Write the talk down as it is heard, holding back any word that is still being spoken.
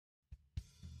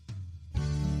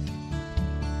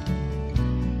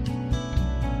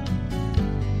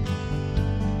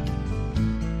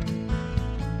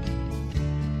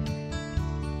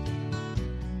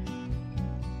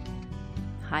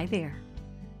Hi there.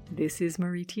 This is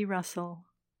Marie T. Russell.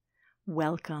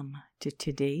 Welcome to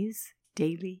today's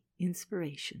Daily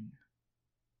Inspiration.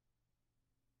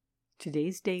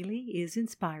 Today's daily is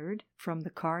inspired from the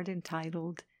card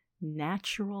entitled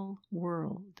Natural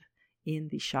World in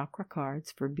the Chakra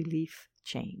Cards for Belief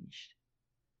Change.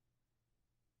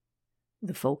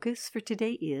 The focus for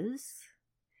today is,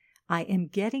 I am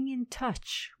getting in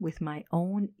touch with my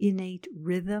own innate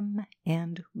rhythm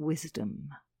and wisdom.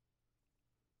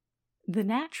 The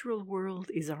natural world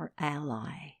is our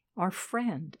ally, our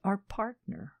friend, our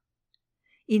partner.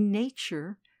 In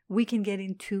nature, we can get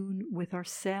in tune with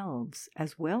ourselves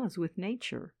as well as with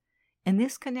nature, and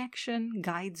this connection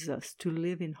guides us to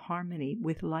live in harmony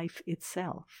with life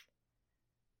itself.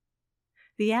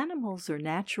 The animals are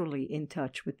naturally in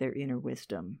touch with their inner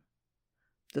wisdom.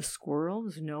 The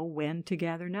squirrels know when to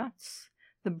gather nuts.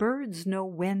 The birds know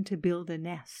when to build a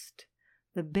nest.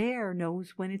 The bear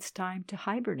knows when it's time to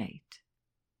hibernate.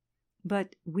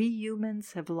 But we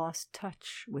humans have lost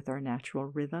touch with our natural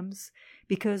rhythms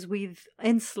because we've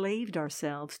enslaved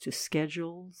ourselves to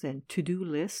schedules and to-do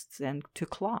lists and to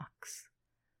clocks.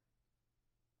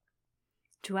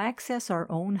 To access our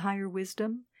own higher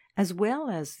wisdom, as well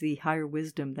as the higher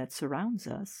wisdom that surrounds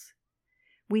us,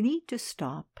 we need to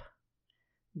stop,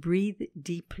 breathe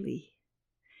deeply,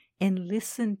 and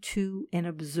listen to and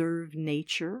observe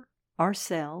nature,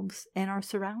 ourselves, and our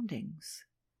surroundings.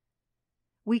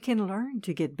 We can learn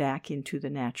to get back into the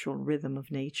natural rhythm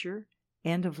of nature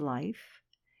and of life,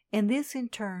 and this in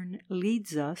turn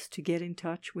leads us to get in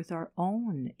touch with our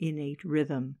own innate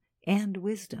rhythm and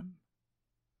wisdom.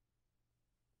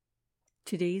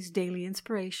 Today's daily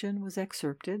inspiration was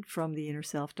excerpted from the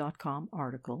InnerSelf.com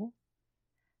article,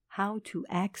 How to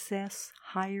Access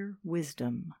Higher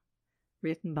Wisdom,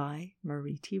 written by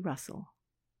Marie T. Russell.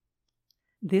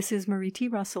 This is Marie T.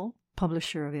 Russell,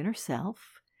 publisher of Inner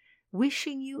Self,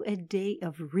 wishing you a day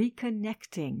of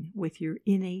reconnecting with your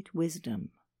innate wisdom,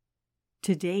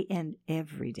 today and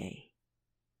every day.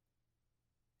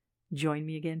 Join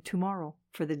me again tomorrow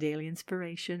for the daily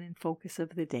inspiration and focus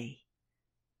of the day.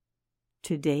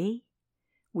 Today,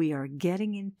 we are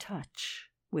getting in touch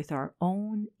with our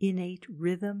own innate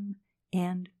rhythm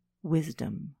and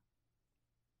wisdom.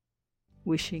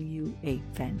 Wishing you a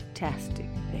fantastic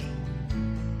day.